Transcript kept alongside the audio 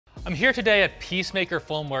I'm here today at Peacemaker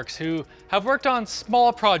Filmworks, who have worked on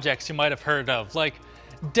small projects you might have heard of, like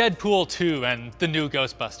Deadpool 2 and the new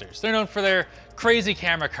Ghostbusters. They're known for their crazy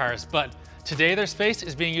camera cars, but today their space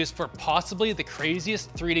is being used for possibly the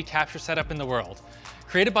craziest 3D capture setup in the world.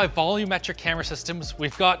 Created by Volumetric Camera Systems,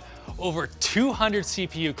 we've got over 200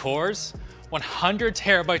 CPU cores, 100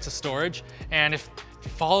 terabytes of storage, and if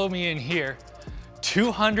you follow me in here,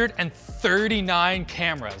 239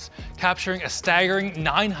 cameras, capturing a staggering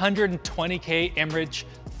 920K image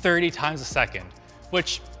 30 times a second,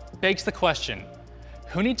 which begs the question,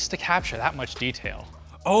 who needs to capture that much detail?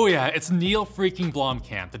 Oh yeah, it's Neill freaking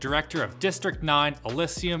Blomkamp, the director of District 9,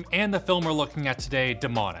 Elysium, and the film we're looking at today,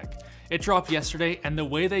 Demonic. It dropped yesterday, and the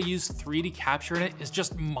way they use 3D capture in it is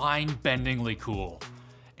just mind-bendingly cool.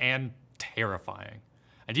 And terrifying.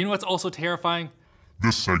 And do you know what's also terrifying?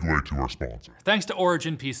 This segue to our sponsor. Thanks to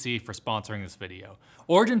Origin PC for sponsoring this video.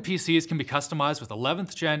 Origin PCs can be customized with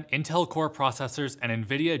 11th gen Intel Core processors and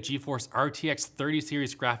NVIDIA GeForce RTX 30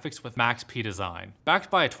 series graphics with Max P design. Backed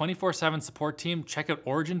by a 24/7 support team, check out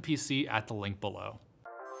Origin PC at the link below.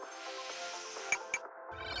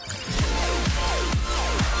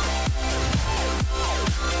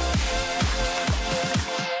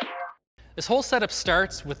 This whole setup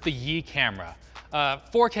starts with the Yi camera.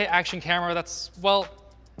 4K action camera that's, well,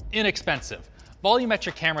 inexpensive.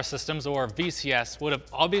 Volumetric Camera Systems, or VCS, would have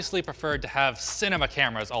obviously preferred to have cinema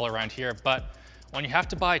cameras all around here, but when you have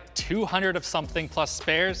to buy 200 of something plus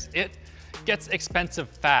spares, it gets expensive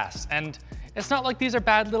fast. And it's not like these are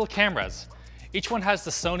bad little cameras. Each one has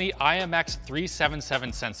the Sony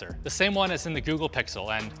IMX377 sensor, the same one as in the Google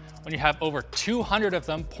Pixel, and when you have over 200 of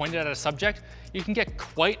them pointed at a subject, you can get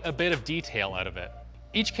quite a bit of detail out of it.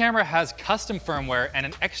 Each camera has custom firmware and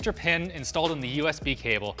an extra pin installed in the USB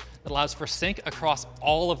cable that allows for sync across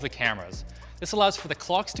all of the cameras. This allows for the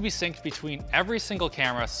clocks to be synced between every single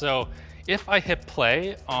camera, so if I hit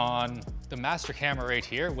play on the master camera right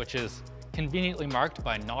here, which is conveniently marked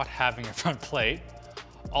by not having a front plate,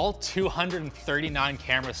 all 239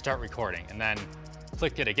 cameras start recording, and then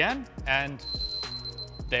click it again, and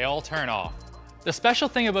they all turn off. The special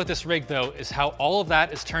thing about this rig though is how all of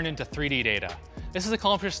that is turned into 3D data. This is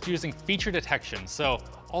accomplished using feature detection, so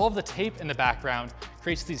all of the tape in the background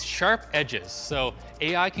creates these sharp edges, so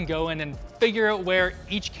AI can go in and figure out where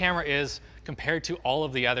each camera is compared to all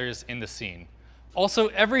of the others in the scene. Also,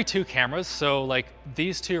 every two cameras, so like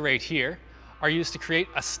these two right here, are used to create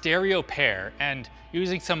a stereo pair, and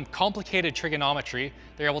using some complicated trigonometry,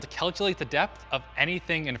 they're able to calculate the depth of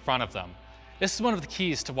anything in front of them. This is one of the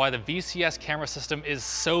keys to why the VCS camera system is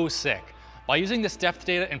so sick. By using this depth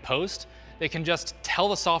data in post, they can just tell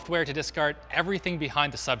the software to discard everything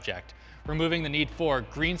behind the subject, removing the need for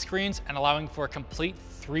green screens and allowing for a complete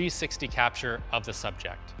 360 capture of the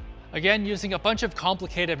subject. Again, using a bunch of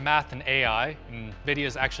complicated math and AI, NVIDIA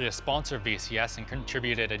is actually a sponsor of VCS and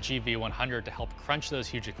contributed a GV100 to help crunch those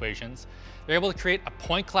huge equations, they're able to create a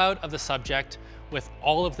point cloud of the subject with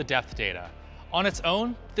all of the depth data. On its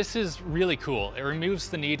own, this is really cool. It removes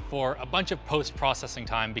the need for a bunch of post-processing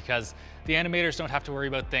time because the animators don't have to worry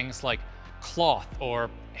about things like cloth or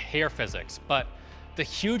hair physics, but the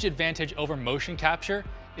huge advantage over motion capture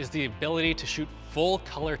is the ability to shoot full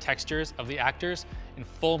color textures of the actors in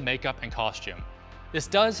full makeup and costume. This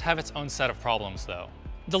does have its own set of problems though.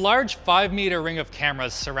 The large 5-meter ring of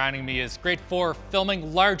cameras surrounding me is great for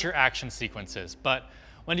filming larger action sequences, but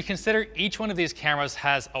when you consider each one of these cameras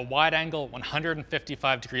has a wide-angle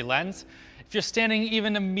 155-degree lens, if you're standing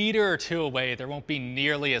even a meter or two away, there won't be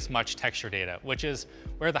nearly as much texture data, which is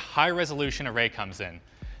where the high-resolution array comes in.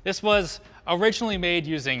 This was originally made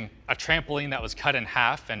using a trampoline that was cut in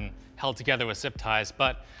half and held together with zip ties,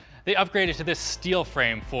 but they upgraded to this steel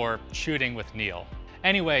frame for shooting with Neill.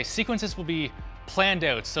 Anyway, sequences will be planned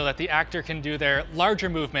out so that the actor can do their larger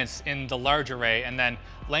movements in the large array and then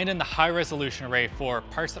land in the high-resolution array for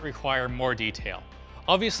parts that require more detail.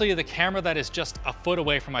 Obviously, the camera that is just a foot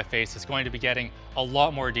away from my face is going to be getting a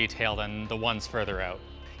lot more detail than the ones further out.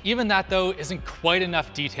 Even that, though, isn't quite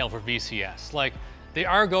enough detail for VCS. Like, they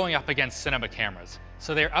are going up against cinema cameras,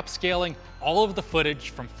 so they're upscaling all of the footage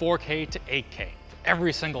from 4K to 8K for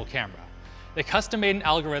every single camera. They custom-made an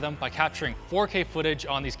algorithm by capturing 4K footage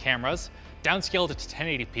on these cameras, downscaled it to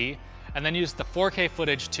 1080p, and then used the 4K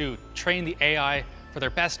footage to train the AI for their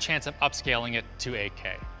best chance of upscaling it to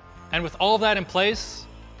 8K. And with all of that in place,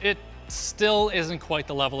 it still isn't quite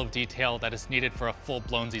the level of detail that is needed for a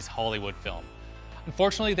full-blown Hollywood film.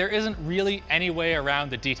 Unfortunately, there isn't really any way around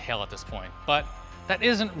the detail at this point, but that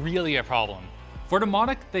isn't really a problem. For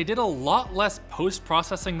Demonic, they did a lot less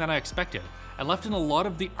post-processing than I expected, and left in a lot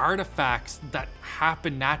of the artifacts that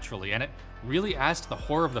happen naturally, and it really adds to the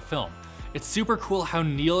horror of the film. It's super cool how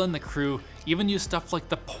Neill and the crew even use stuff like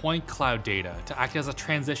the point cloud data to act as a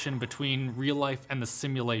transition between real life and the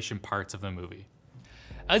simulation parts of the movie.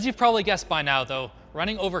 As you've probably guessed by now though,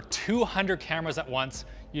 running over 200 cameras at once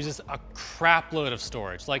uses a crap load of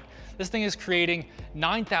storage. Like, this thing is creating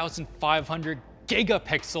 9,500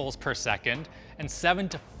 gigapixels per second and 7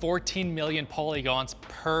 to 14 million polygons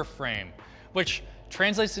per frame, which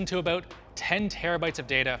translates into about 10 terabytes of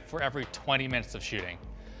data for every 20 minutes of shooting.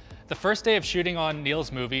 The first day of shooting on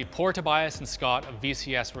Neill's movie, poor Tobias and Scott of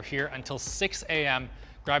VCS were here until 6 a.m.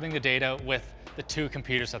 grabbing the data with the 2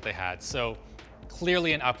 computers that they had, so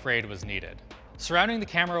clearly an upgrade was needed. Surrounding the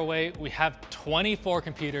camera array, we have 24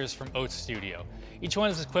 computers from Oats Studio. Each one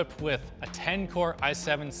is equipped with a 10-core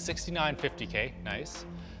i7 6950K, nice,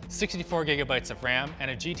 64 gigabytes of RAM, and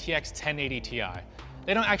a GTX 1080 Ti.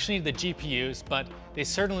 They don't actually need the GPUs, but they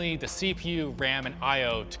certainly need the CPU, RAM, and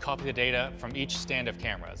I/O to copy the data from each stand of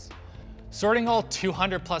cameras. Sorting all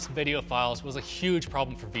 200 plus video files was a huge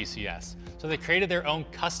problem for VCS, so they created their own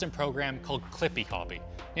custom program called Clippy Copy,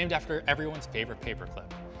 named after everyone's favorite paperclip.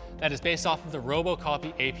 That is based off of the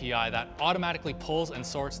RoboCopy API that automatically pulls and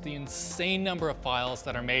sorts the insane number of files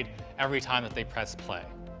that are made every time that they press play.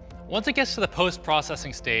 Once it gets to the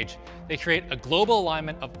post-processing stage, they create a global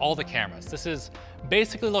alignment of all the cameras. This is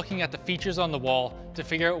basically looking at the features on the wall to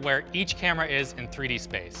figure out where each camera is in 3D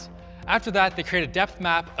space. After that, they create a depth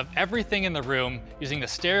map of everything in the room using the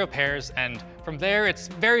stereo pairs, and from there, it's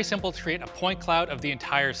very simple to create a point cloud of the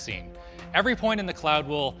entire scene. Every point in the cloud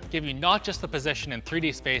will give you not just the position in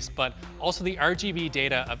 3D space, but also the RGB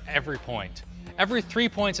data of every point. Every 3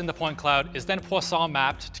 points in the point cloud is then Poisson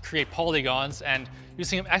mapped to create polygons, and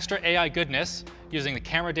using some extra AI goodness, using the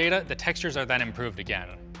camera data, the textures are then improved again.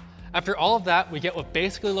 After all of that, we get what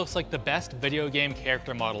basically looks like the best video game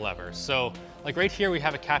character model ever. So, like right here, we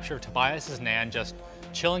have a capture of Tobias's Nan just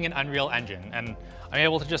chilling in Unreal Engine, and I'm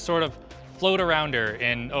able to just sort of float around her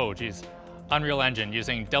in, oh geez, Unreal Engine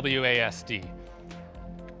using WASD.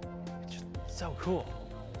 It's just so cool.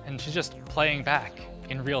 And she's just playing back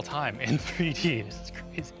in real time in 3D. This is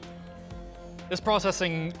crazy. This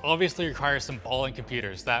processing obviously requires some balling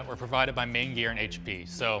computers that were provided by Main Gear and HP.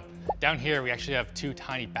 So down here, we actually have 2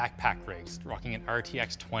 tiny backpack rigs rocking an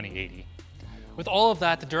RTX 2080. With all of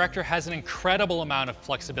that, the director has an incredible amount of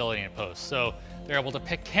flexibility in post. So they're able to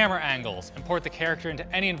pick camera angles, import the character into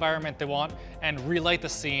any environment they want, and relight the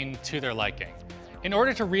scene to their liking. In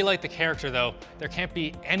order to relight the character though, there can't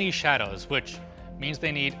be any shadows, which means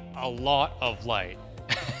they need a lot of light.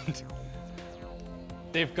 And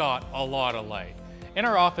they've got a lot of light. In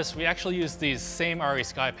our office, we actually use these same RE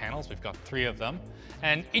Sky panels. We've got 3 of them,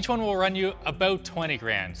 and each one will run you about 20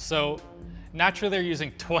 grand. So naturally they're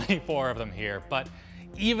using 24 of them here, but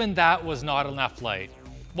even that was not enough light.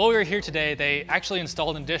 While we were here today, they actually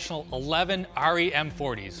installed an additional 11 RE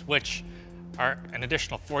M40s, which are an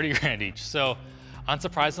additional 40 grand each. So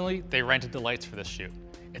unsurprisingly, they rented the lights for this shoot.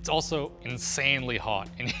 It's also insanely hot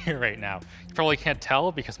in here right now. You probably can't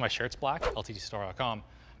tell because my shirt's black, lttstore.com,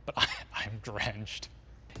 but I'm drenched.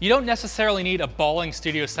 You don't necessarily need a balling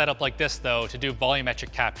studio setup like this though to do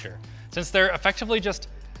volumetric capture. Since they're effectively just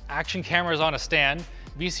action cameras on a stand,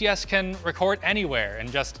 VCS can record anywhere and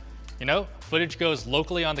just, you know, footage goes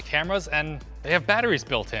locally on the cameras and they have batteries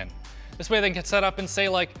built in. This way they can set up in say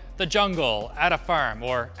like the jungle, at a farm,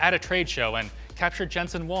 or at a trade show and capture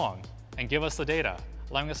Jensen Huang and give us the data,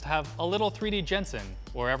 allowing us to have a little 3D Jensen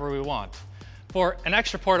wherever we want. For an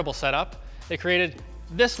extra portable setup, they created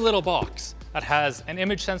this little box that has an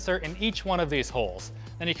image sensor in each one of these holes.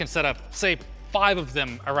 Then you can set up, say, 5 of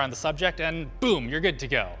them around the subject and boom, you're good to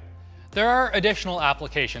go. There are additional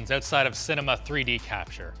applications outside of cinema 3D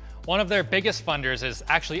capture. One of their biggest funders is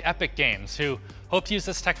actually Epic Games, who hope to use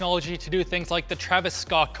this technology to do things like the Travis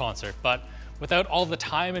Scott concert, but without all the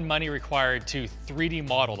time and money required to 3D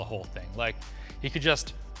model the whole thing. Like, he could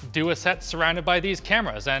just do a set surrounded by these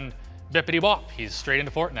cameras and bippity bop, he's straight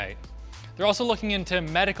into Fortnite. They're also looking into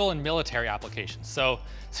medical and military applications. So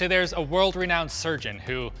say there's a world-renowned surgeon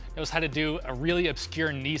who knows how to do a really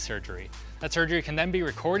obscure knee surgery. That surgery can then be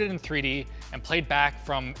recorded in 3D and played back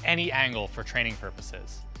from any angle for training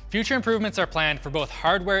purposes. Future improvements are planned for both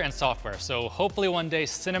hardware and software, so hopefully one day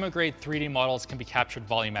cinema-grade 3D models can be captured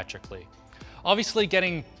volumetrically. Obviously,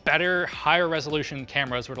 getting better, higher resolution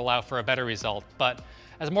cameras would allow for a better result, but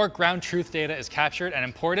as more ground truth data is captured and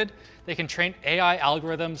imported, they can train AI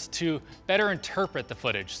algorithms to better interpret the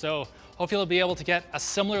footage. So hopefully you'll be able to get a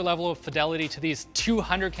similar level of fidelity to these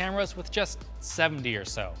 200 cameras with just 70 or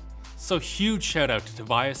so. So huge shout out to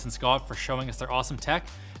Tobias and Scott for showing us their awesome tech,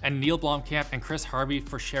 and Neill Blomkamp and Chris Harvey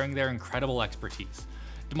for sharing their incredible expertise.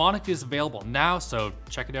 Demonic is available now, so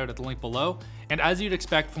check it out at the link below. And as you'd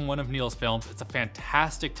expect from one of Neill's films, it's a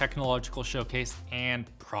fantastic technological showcase and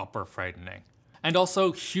proper frightening. And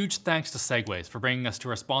also, huge thanks to Segways for bringing us to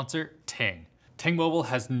our sponsor, Ting. Ting Mobile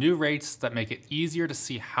has new rates that make it easier to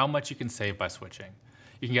see how much you can save by switching.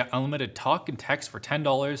 You can get unlimited talk and text for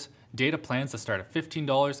 $10, data plans that start at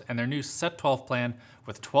 $15, and their new Set 12 plan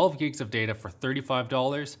with 12 gigs of data for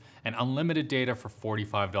 $35 and unlimited data for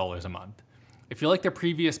 $45 a month. If you like their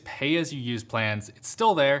previous pay-as-you-use plans, it's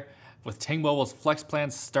still there, with Ting Mobile's Flex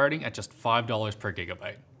plans starting at just $5 per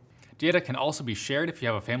gigabyte. Data can also be shared if you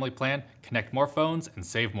have a family plan, connect more phones, and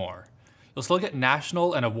save more. You'll still get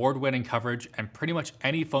national and award-winning coverage, and pretty much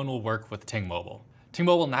any phone will work with Ting Mobile. Ting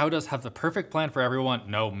Mobile now does have the perfect plan for everyone,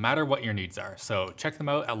 no matter what your needs are, so check them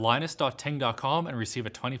out at linus.ting.com and receive a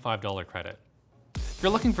 $25 credit. If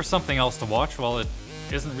you're looking for something else to watch, well, it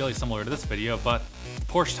isn't really similar to this video, but the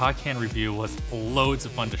Porsche Taycan review was loads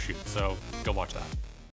of fun to shoot, so go watch that.